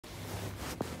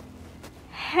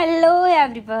Hello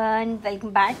everyone,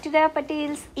 welcome back to the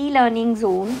Patel's e-learning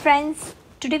zone. Friends,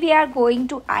 today we are going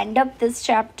to end up this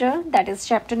chapter, that is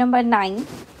chapter number 9.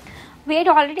 We had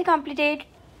already completed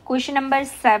question number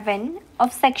 7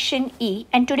 of section E,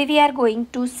 and today we are going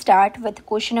to start with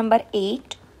question number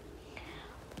 8.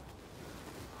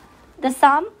 The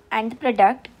sum and the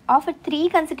product of three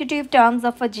consecutive terms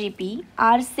of a GP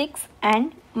are 6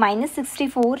 and minus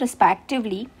 64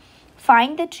 respectively.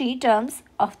 Find the three terms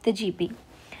of the GP.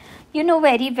 You know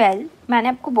very well, मैंने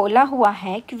आपको बोला हुआ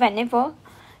है कि whenever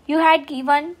you had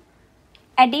given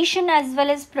addition as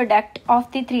well as product of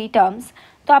the three terms,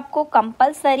 तो आपको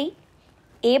compulsory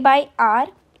a by r,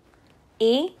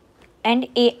 a and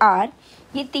ar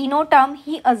ये तीनों term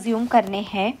ही assume करने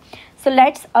हैं. So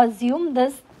let's assume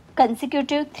this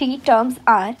consecutive three terms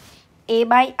are a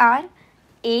by r,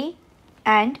 a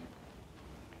and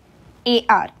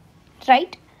ar.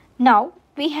 Right? Now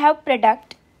we have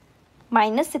product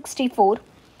minus 64.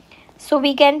 So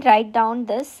we can write down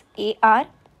this AR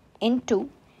into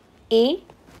A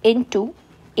into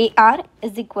AR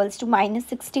is equals to minus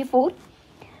 64.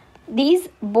 These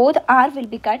both R will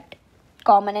be cut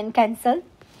common and cancel.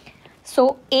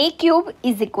 So A cube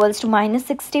is equals to minus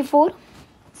 64.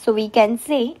 So we can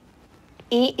say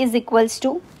A is equals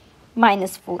to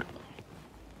minus 4.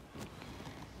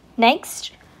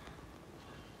 Next,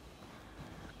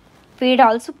 we had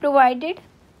also provided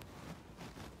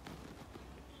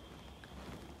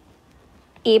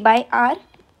a by r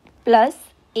plus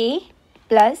a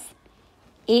plus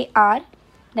ar,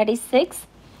 that is 6.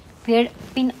 We had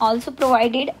been also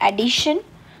provided addition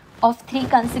of three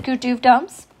consecutive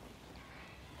terms.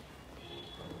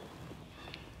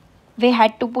 We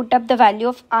had to put up the value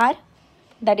of r,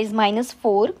 that is minus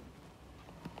 4.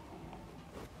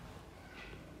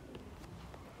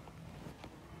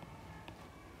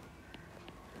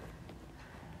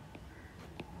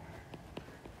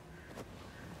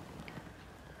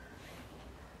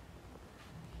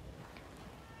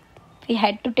 We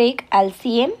had to take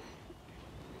LCM.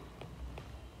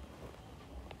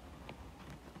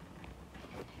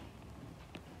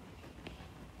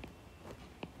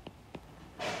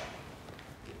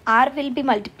 R will be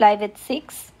multiplied with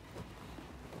 6.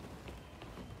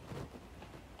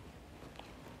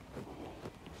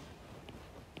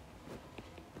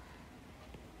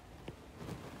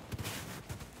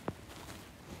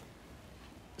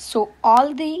 So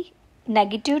all the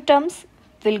negative terms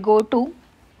will go to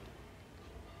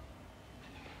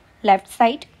left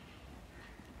side.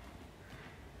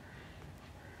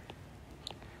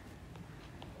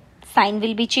 Sign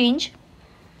will be changed.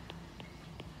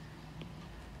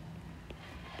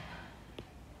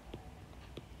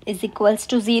 Is equals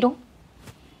to 0.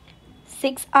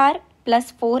 6r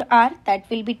plus 4r, that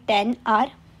will be 10r.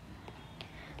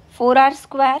 4r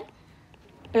square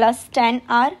plus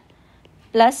 10r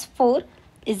plus 4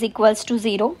 is equals to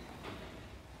 0.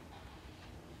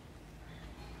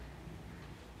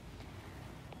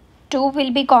 2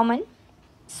 will be common,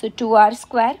 so 2r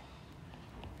square.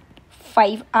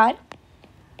 5r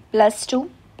plus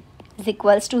 2 is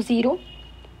equals to 0.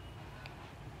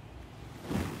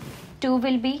 2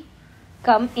 will be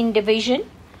come in division,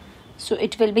 so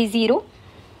it will be 0.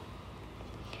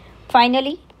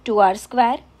 Finally, 2r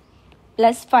square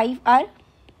plus 5r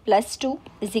plus 2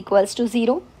 is equals to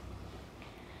 0.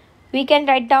 We can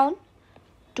write down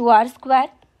 2r square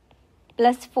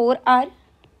plus 4r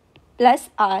plus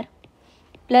r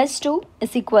plus 2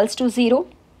 is equals to 0.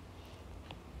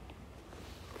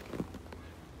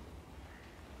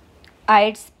 I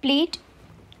had split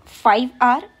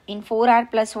 5r in 4r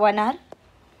plus 1r.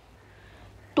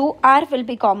 2r will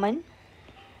be common.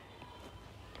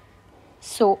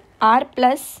 So r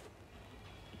plus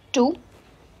 2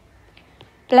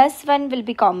 plus 1 will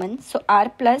be common. So r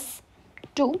plus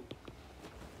 2.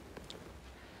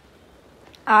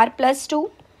 R plus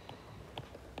 2.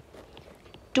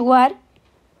 2r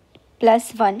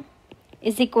plus 1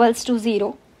 is equals to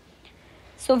 0.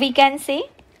 So we can say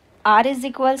r is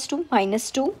equals to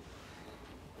minus 2.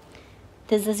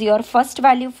 This is your first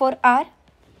value for r.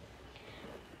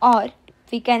 Or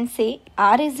we can say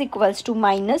r is equals to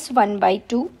minus 1 by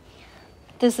 2.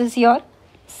 This is your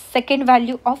second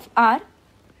value of r.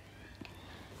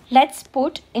 Let's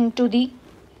put into the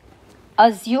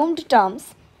assumed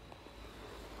terms.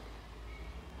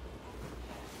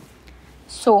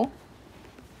 So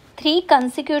three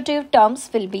consecutive terms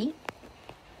will be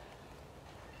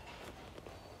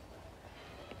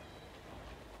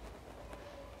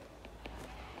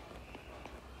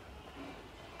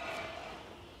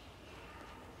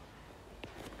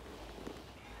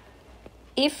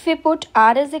if we put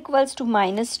r is equals to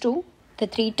minus 2, the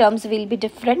three terms will be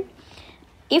different.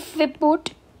 If we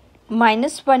put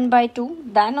minus 1 by 2,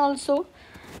 then also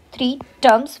three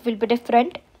terms will be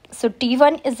different. So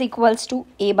T1 is equals to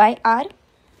A by R.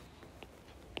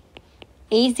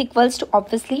 A is equals to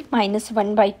obviously minus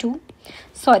 1 by 2.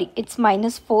 Sorry, it's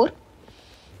minus 4.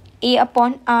 A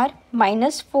upon R,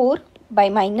 minus 4 by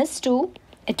minus 2,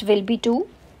 it will be 2.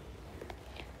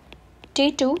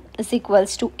 T2 is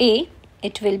equals to A,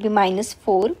 it will be minus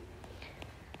 4.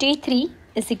 T3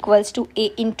 is equals to A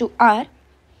into R.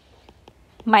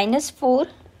 Minus 4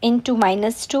 into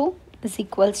minus 2 is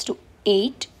equals to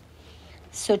 8.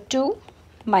 So 2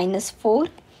 minus 4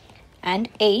 and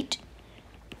 8.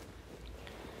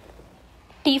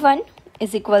 T1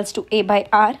 is equals to A by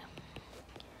R.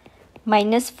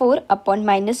 minus 4 upon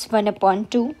minus 1 upon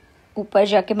 2, ऊपर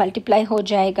जाके multiply हो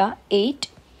जाएगा 8.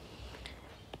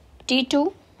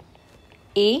 T2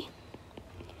 A,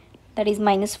 that is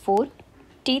minus 4.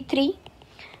 T3,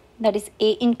 that is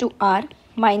A into R,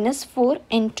 minus 4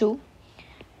 into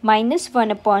minus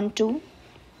 1 upon 2,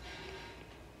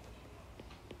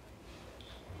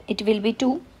 it will be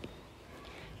 2.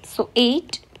 So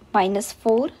 8 minus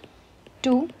 4,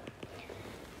 2.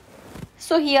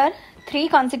 So here three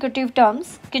consecutive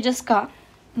terms कि जिसका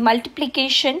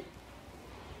multiplication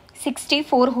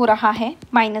 64 हो रहा है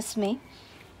minus में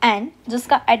एंड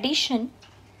जिसका एडिशन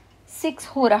 6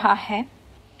 हो रहा है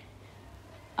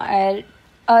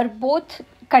और both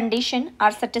condition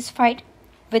are satisfied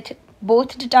with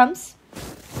both the terms.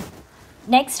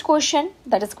 Next question,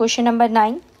 that is question number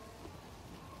 9.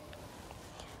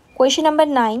 Question number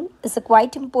 9 is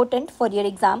quite important for your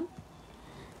exam.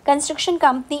 Construction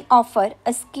company offer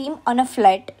a scheme on a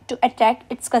flat to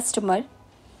attract its customer.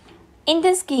 In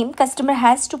this scheme, customer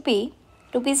has to pay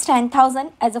rupees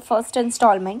 10,000 as a first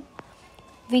installment.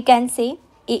 We can say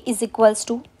A is equals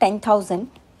to 10,000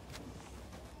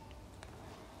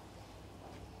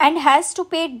 and has to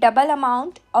pay double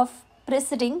amount of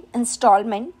preceding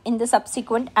installment in the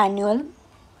subsequent annual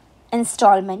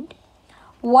installment.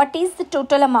 What is the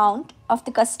total amount of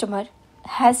the customer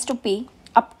has to pay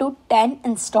up to 10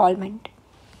 installment?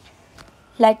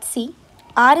 Let's see.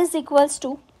 R is equals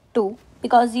to 2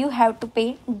 because you have to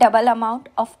pay double amount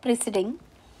of preceding.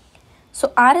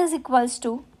 So R is equals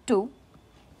to 2.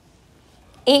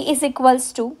 A is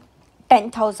equals to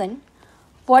 10,000.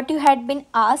 What you had been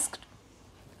asked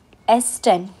as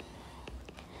 10.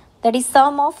 That is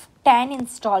sum of 10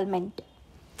 installment.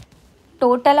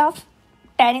 Total of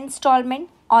 10 installment,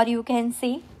 or you can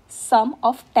say sum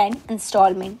of 10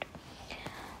 installment.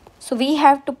 So we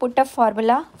have to put a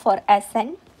formula for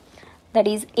Sn, that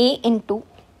is A into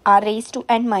R raised to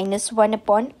n minus 1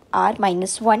 upon R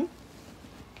minus 1.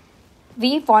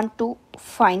 We want to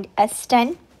find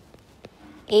S10.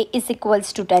 A is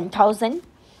equals to 10,000.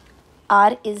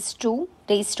 R is 2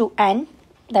 raised to n,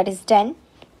 that is 10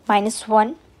 minus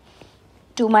 1.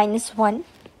 2 minus 1.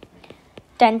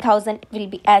 10,000 will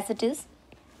be as it is.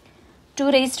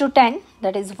 2 raised to 10,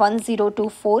 that is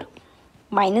 1024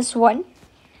 minus 1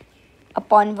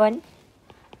 upon 1.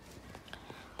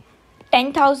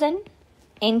 10,000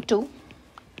 into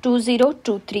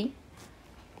 2023.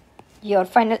 Your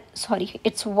final,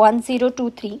 it's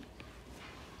 1023.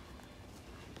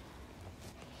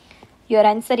 Your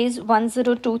answer is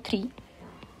 1023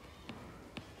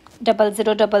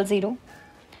 0000.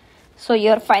 So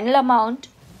your final amount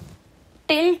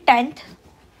till 10th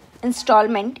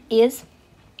installment is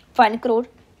 1 crore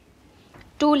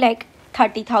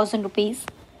 2,30,000 rupees.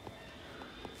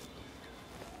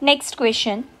 Next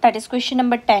question, that is question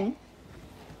number 10.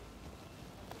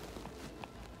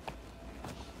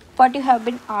 What you have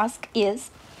been asked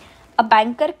is, a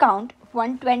banker count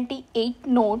 128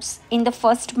 notes in the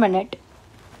first minute.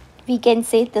 We can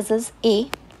say this is A.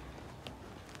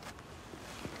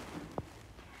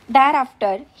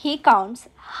 Thereafter, he counts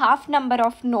half number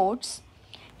of notes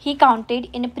he counted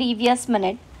in a previous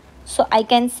minute. So I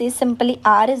can say simply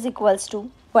R is equals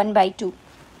to 1 by 2.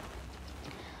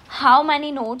 How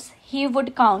many notes he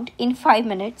would count in 5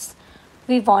 minutes?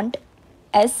 We want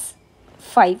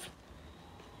S5.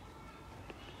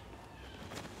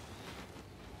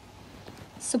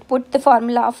 So put the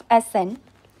formula of Sn.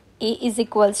 A is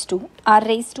equals to R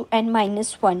raised to n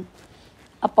minus 1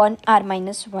 upon R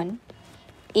minus 1.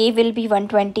 A will be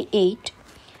 128.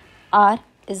 R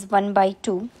is 1 by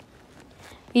 2.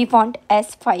 We want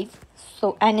S5.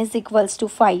 So n is equals to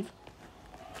 5.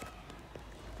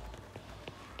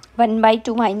 1 by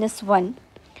 2 minus 1.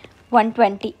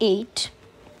 128.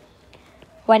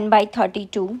 1 by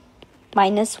 32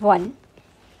 minus 1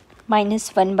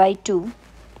 minus 1 by 2.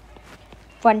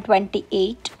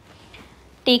 128.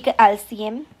 Take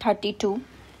LCM 32.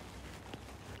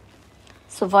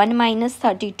 So 1 minus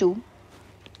 32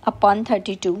 upon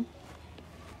 32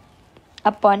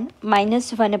 upon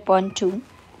minus 1 upon 2,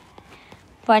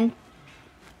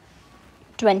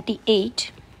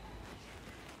 128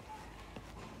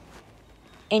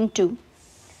 into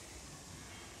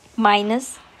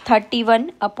minus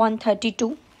 31 upon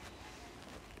 32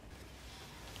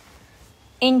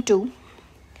 into,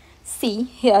 see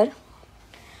here,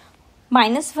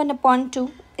 minus 1 upon 2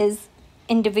 is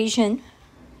in division,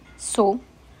 so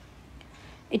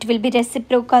it will be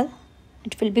reciprocal.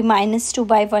 It will be minus 2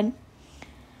 by 1.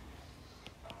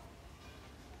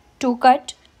 2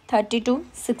 cut 32,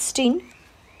 16,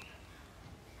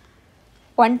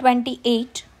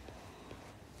 128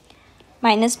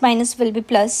 minus minus will be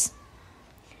plus.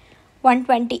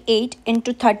 128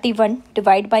 into 31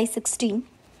 divide by 16.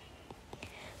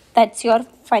 That's your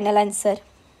final answer.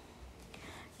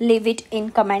 Leave it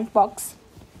in comment box.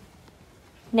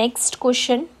 Next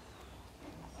question,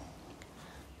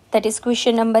 that is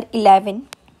question number 11.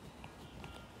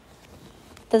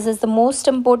 This is the most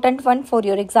important one for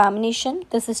your examination.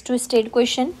 This is twisted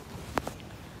question.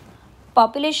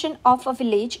 Population of a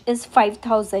village is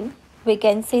 5,000. We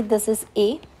can say this is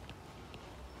A.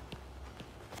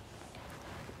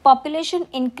 Population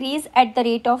increase at the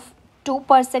rate of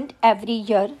 2% every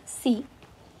year. C.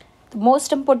 The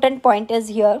most important point is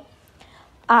here.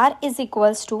 R is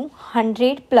equals to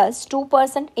 100 plus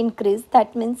 2% increase.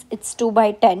 That means it's 2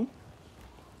 by 10.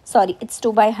 Sorry, it's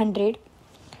 2 by 100.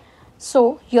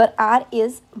 So your R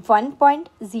is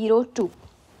 1.02.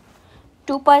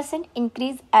 2%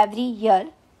 increase every year.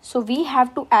 So we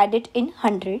have to add it in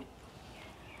 100.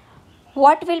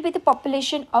 What will be the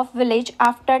population of village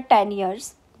after 10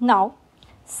 years? Now,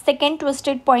 second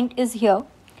twisted point is here.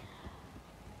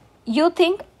 You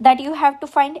think that you have to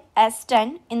find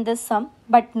S10 in this sum,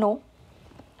 but no.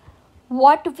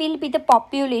 What will be the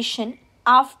population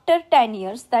after 10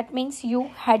 years? That means you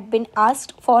had been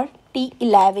asked for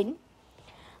T11.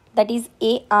 That is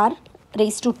AR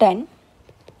raised to 10.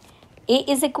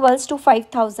 A is equals to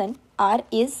 5,000. R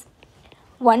is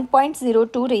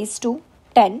 1.02 raised to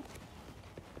 10.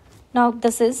 Now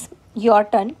this is your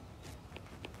turn.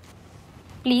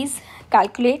 Please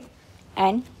calculate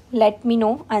and let me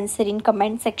know answer in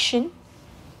comment section.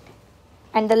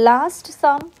 And the last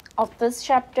sum of this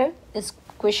chapter is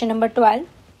question number 12.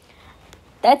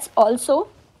 That's also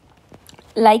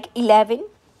like 11.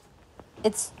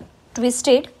 It's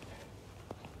twisted.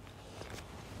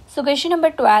 So question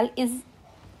number 12 is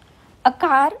a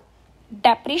car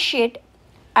depreciate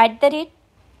at the rate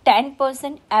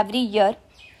 10% every year.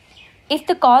 If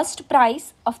the cost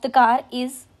price of the car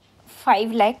is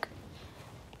 5 lakh,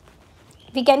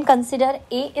 we can consider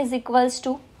A is equals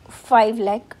to 5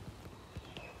 lakh.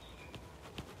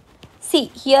 See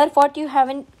here what you have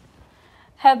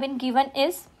been given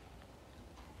is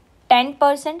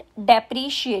 10%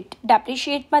 depreciate.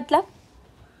 Depreciate matlab?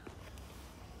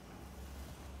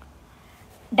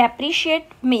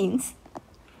 Depreciate means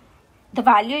the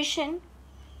valuation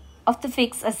of the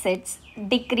fixed assets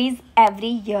decrease every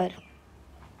year.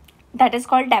 That is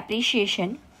called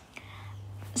depreciation.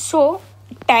 So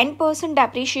 10%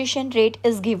 depreciation rate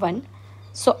is given.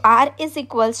 So R is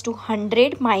equals to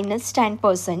 100 minus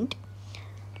 10%.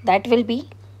 That will be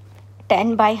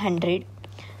 10 by 100.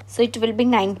 So it will be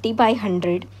 90 by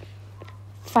 100.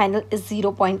 Final is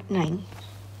 0.9.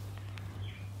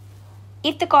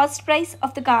 If the cost price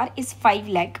of the car is 5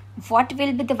 lakh, what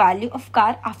will be the value of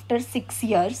car after 6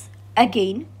 years?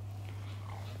 Again,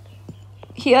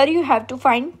 here you have to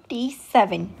find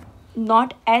T7,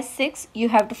 not S6, you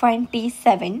have to find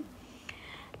T7.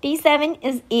 T7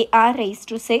 is AR raised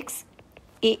to 6.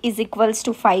 A is equals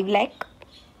to 5 lakh.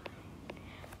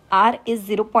 R is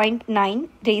 0.9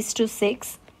 raised to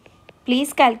 6.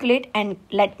 Please calculate and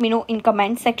let me know in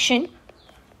comment section.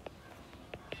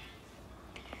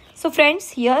 So friends,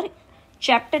 here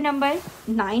chapter number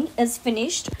 9 is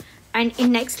finished, and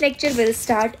in next lecture we'll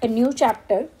start a new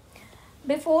chapter.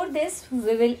 Before this,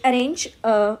 we will arrange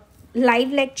a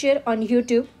live lecture on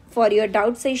YouTube for your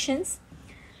doubt sessions.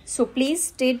 So please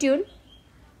stay tuned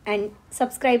and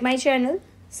subscribe my channel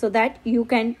so that you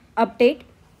can update.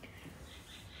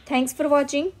 Thanks for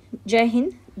watching. Jai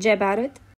Hind, Jai Bharat.